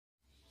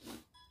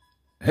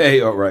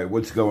Hey, all right,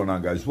 what's going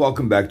on, guys?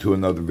 Welcome back to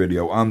another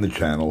video on the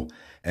channel.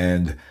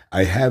 And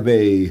I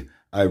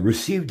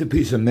received a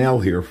piece of mail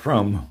here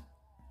from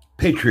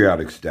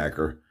Patriotic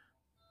Stacker.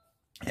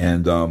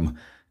 And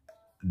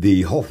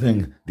the whole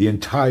thing, the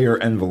entire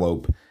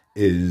envelope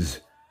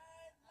is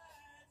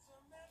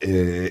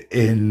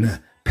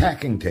in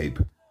packing tape.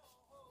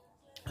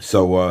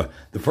 So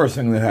the first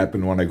thing that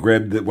happened when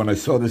when I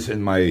saw this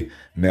in my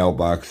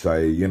mailbox,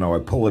 I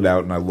pull it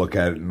out and I look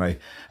at it and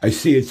I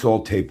see it's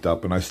all taped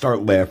up and I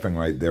start laughing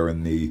right there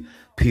in the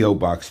P.O.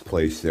 box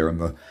place there. And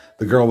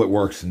the girl that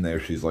works in there,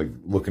 she's like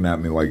looking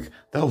at me like,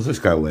 the hell's this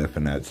guy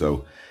laughing at?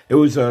 So it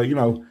was,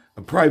 a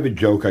private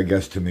joke, I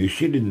guess, to me.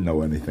 She didn't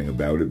know anything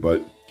about it,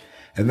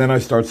 and then I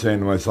start saying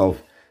to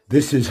myself,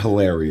 this is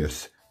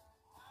hilarious.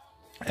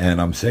 And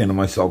I'm saying to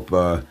myself,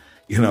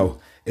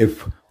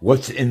 if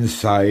what's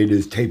inside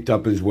is taped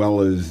up as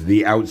well as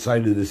the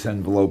outside of this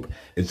envelope,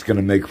 it's going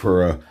to make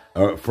for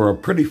a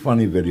pretty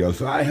funny video.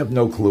 So I have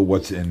no clue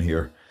what's in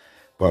here,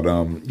 but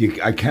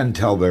I can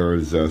tell there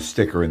is a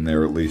sticker in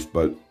there at least.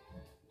 But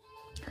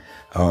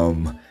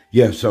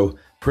yeah, so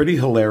pretty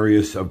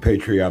hilarious of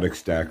Patriotic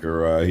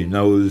Stacker. He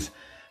knows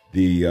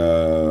the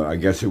I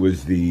guess it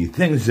was the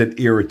things that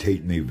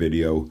irritate me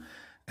video,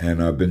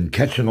 and I've been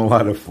catching a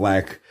lot of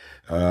flack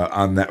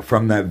from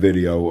that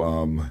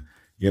video.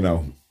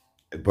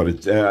 But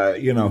it's,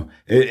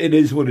 it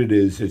is what it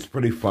is. It's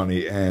pretty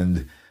funny.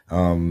 And,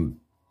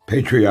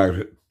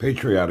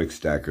 Patriotic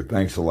Stacker,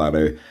 thanks a lot.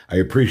 I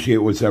appreciate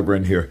what's ever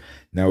in here.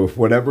 Now, if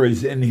whatever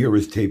is in here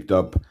is taped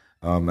up,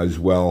 as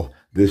well,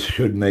 this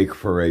should make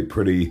for a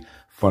pretty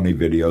funny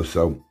video.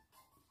 So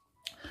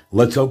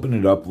let's open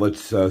it up.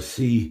 Let's,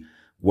 see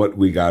what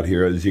we got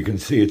here. As you can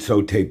see, it's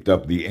so taped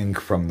up. The ink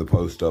from the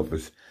post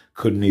office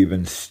couldn't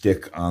even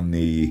stick on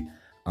the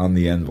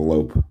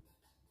envelope.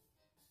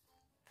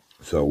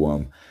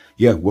 So,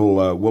 yeah,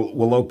 we'll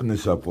open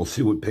this up. We'll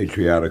see what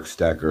Patriotic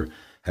Stacker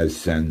has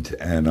sent,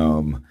 and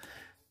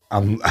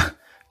I'm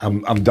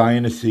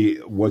dying to see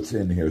what's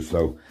in here.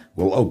 So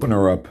we'll open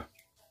her up.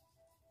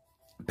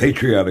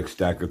 Patriotic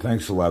Stacker,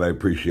 thanks a lot. I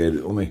appreciate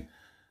it.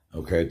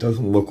 Okay, it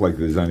doesn't look like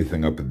there's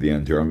anything up at the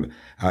end here.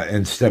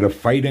 Instead of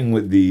fighting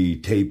with the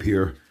tape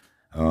here,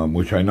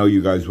 which I know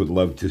you guys would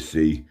love to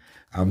see,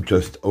 I'm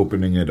just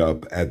opening it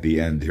up at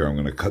the end here. I'm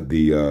going to cut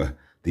the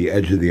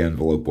edge of the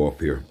envelope off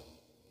here.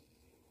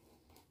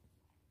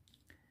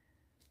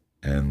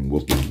 And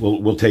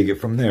we'll take it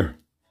from there.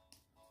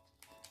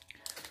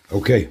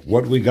 Okay,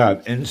 what we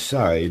got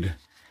inside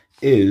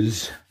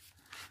is,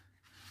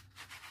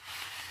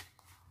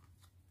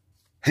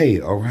 hey,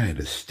 all right,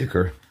 a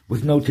sticker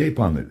with no tape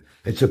on it.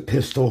 It's a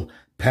pistol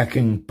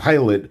packing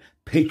pilot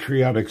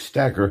Patriotic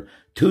Stacker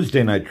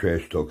Tuesday Night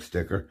Trash Talk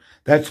sticker.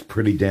 That's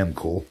pretty damn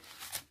cool.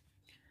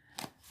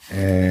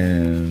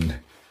 And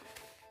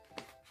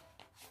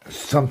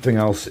something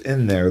else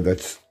in there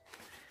that's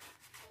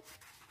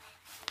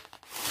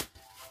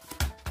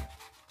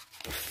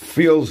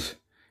feels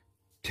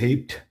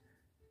taped.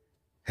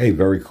 Hey,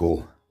 very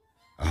cool.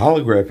 A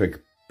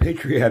holographic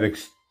Patriotic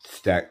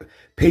Stacker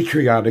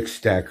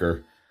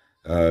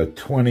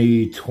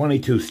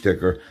 2022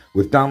 sticker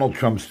with Donald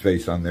Trump's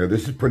face on there.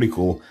 This is pretty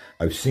cool.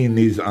 I've seen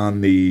these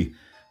on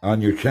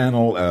your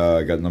channel.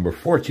 I got number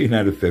 14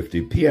 out of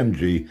 50.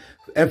 PMG,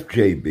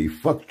 FJB,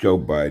 fuck Joe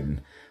Biden.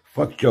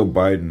 Fuck Joe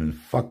Biden and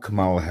fuck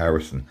Kamala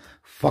Harrison.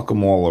 Fuck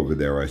them all over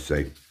there, I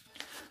say.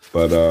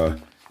 But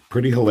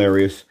pretty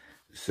hilarious.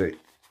 Say,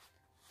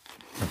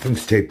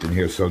 nothing's taped in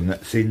here, so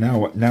see,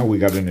 now we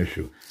got an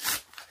issue.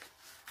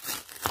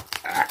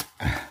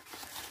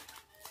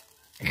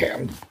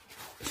 Okay,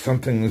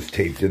 something was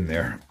taped in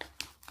there.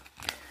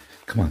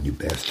 Come on, you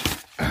bastard.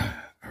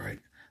 All right,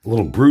 a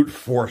little brute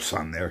force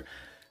on there.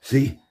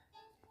 See,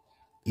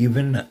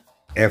 even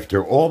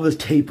after all the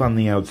tape on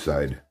the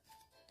outside,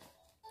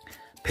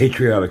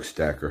 Patriotic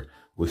Stacker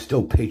was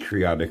still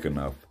patriotic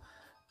enough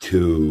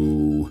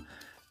to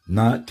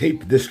not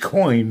tape this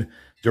coin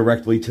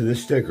directly to the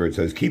sticker. It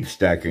says keep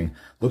stacking.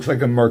 Looks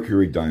like a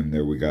mercury dime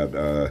there we got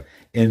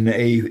in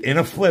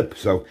a flip.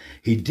 So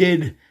he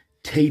did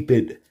tape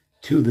it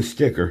to the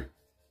sticker,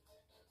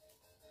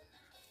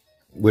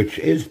 which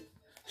is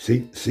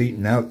see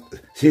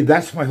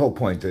that's my whole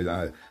point.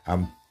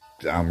 I'm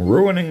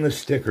ruining the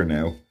sticker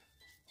now.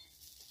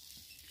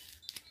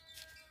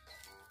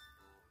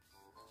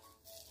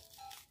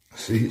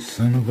 See,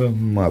 son of a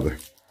mother.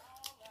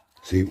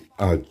 See,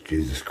 oh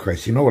Jesus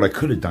Christ! You know what I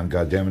could have done?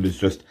 God damn it! Is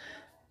just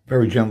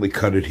very gently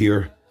cut it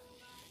here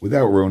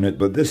without ruining it,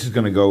 but this is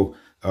going to go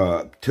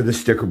to the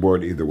sticker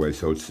board either way,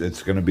 so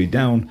it's going to be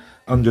down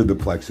under the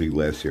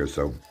plexiglass here.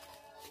 So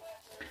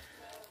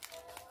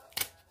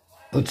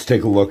let's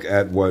take a look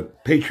at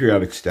what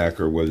Patriotic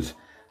Stacker was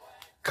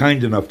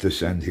kind enough to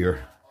send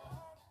here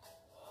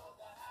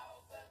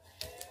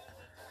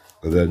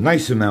with a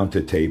nice amount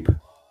of tape.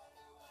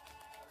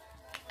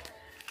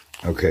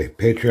 Okay,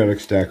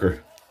 Patriotic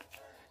Stacker,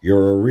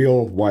 you're a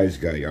real wise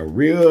guy, a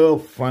real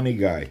funny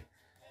guy.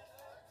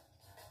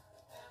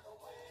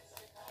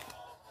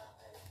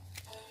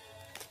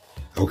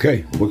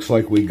 Okay, looks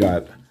like we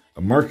got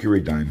a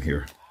Mercury dime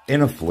here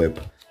in a flip.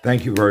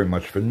 Thank you very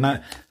much for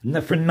not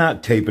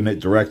taping it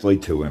directly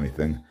to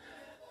anything.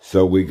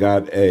 So we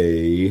got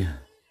a,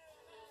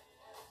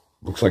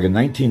 looks like a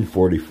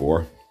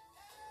 1944.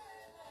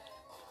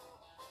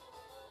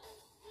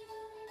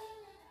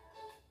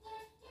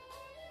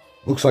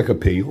 Looks like a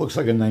P. Looks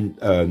like a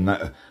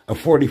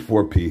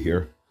 44P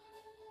here.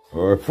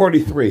 Or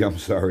 43, I'm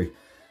sorry.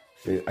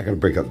 See, I gotta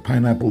break out the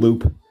pineapple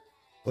loop.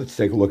 Let's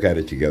take a look at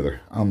it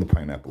together on the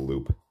pineapple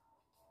loop.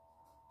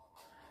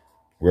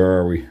 Where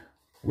are we?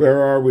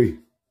 Where are we?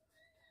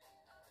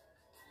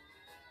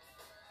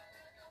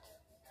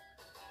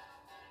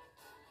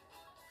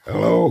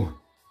 Hello?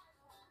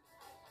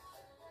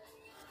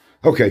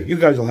 Okay, you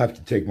guys will have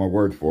to take my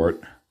word for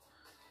it.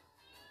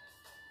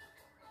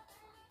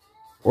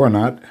 Or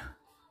not.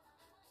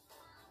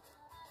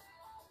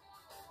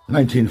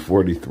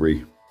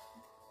 1943.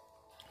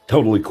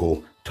 Totally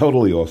cool.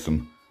 Totally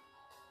awesome.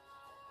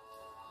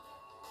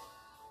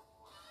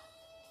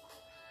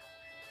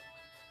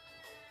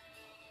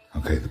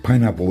 Okay, the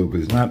pineapple loop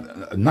is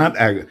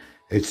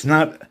it's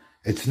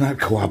not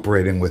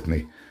cooperating with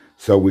me.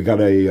 So we got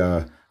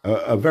a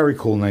very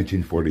cool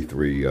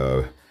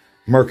 1943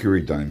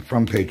 Mercury dime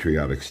from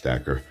Patriotic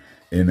Stacker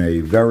in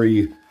a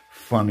very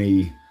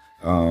funny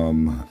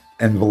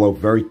envelope,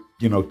 very,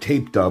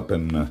 taped up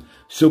and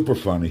super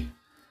funny.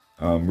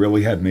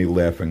 Really had me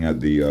laughing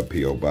at the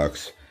P.O.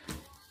 box.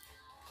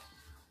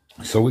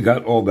 So we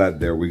got all that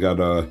there. We got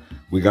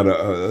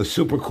a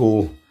super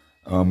cool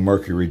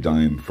Mercury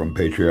dime from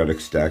Patriotic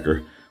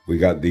Stacker. We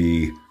got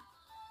the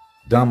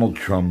Donald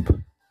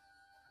Trump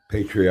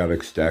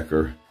Patriotic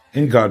Stacker,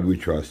 In God We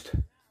Trust,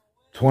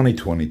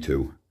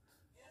 2022.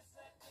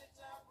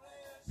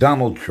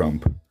 Donald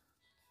Trump,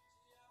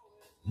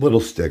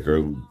 little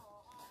sticker,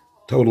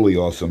 totally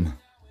awesome.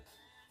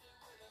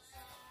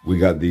 We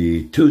got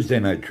the Tuesday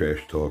Night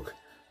Trash Talk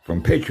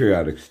from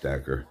Patriotic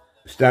Stacker,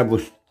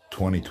 established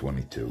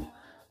 2022.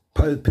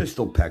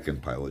 Pistol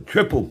Packing Pilot,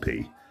 Triple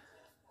P.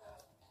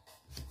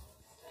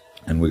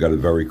 And we got a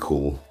very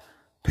cool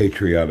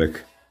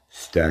Patriotic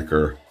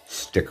Stacker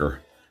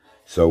sticker.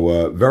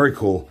 So, very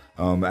cool.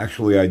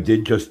 Actually, I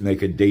did just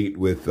make a date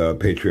with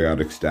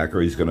Patriotic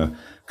Stacker. He's going to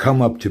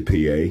come up to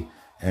PA,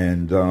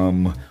 and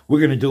we're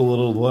going to do a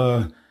little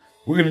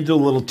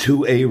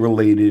 2A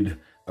related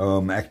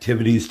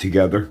activities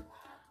together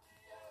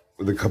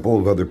with a couple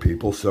of other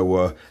people.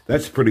 So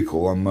that's pretty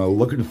cool. I'm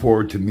looking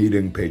forward to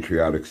meeting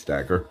Patriotic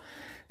Stacker,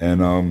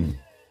 and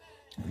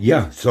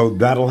yeah, so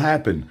that'll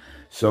happen.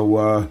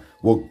 So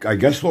I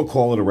guess we'll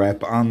call it a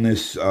wrap on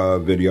this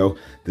video.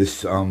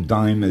 This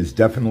dime is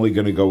definitely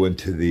going to go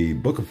into the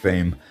Book of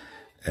Fame,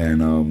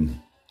 and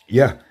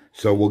yeah,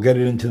 so we'll get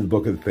it into the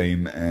Book of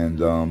Fame.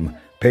 And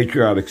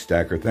Patriotic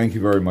Stacker, thank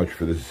you very much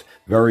for this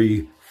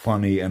very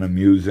funny and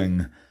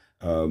amusing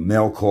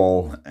mail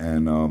call,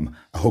 and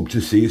I hope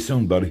to see you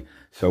soon, buddy.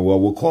 So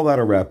we'll call that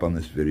a wrap on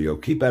this video.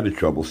 Keep out of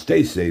trouble,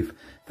 stay safe,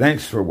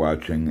 thanks for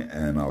watching,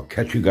 and I'll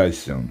catch you guys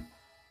soon.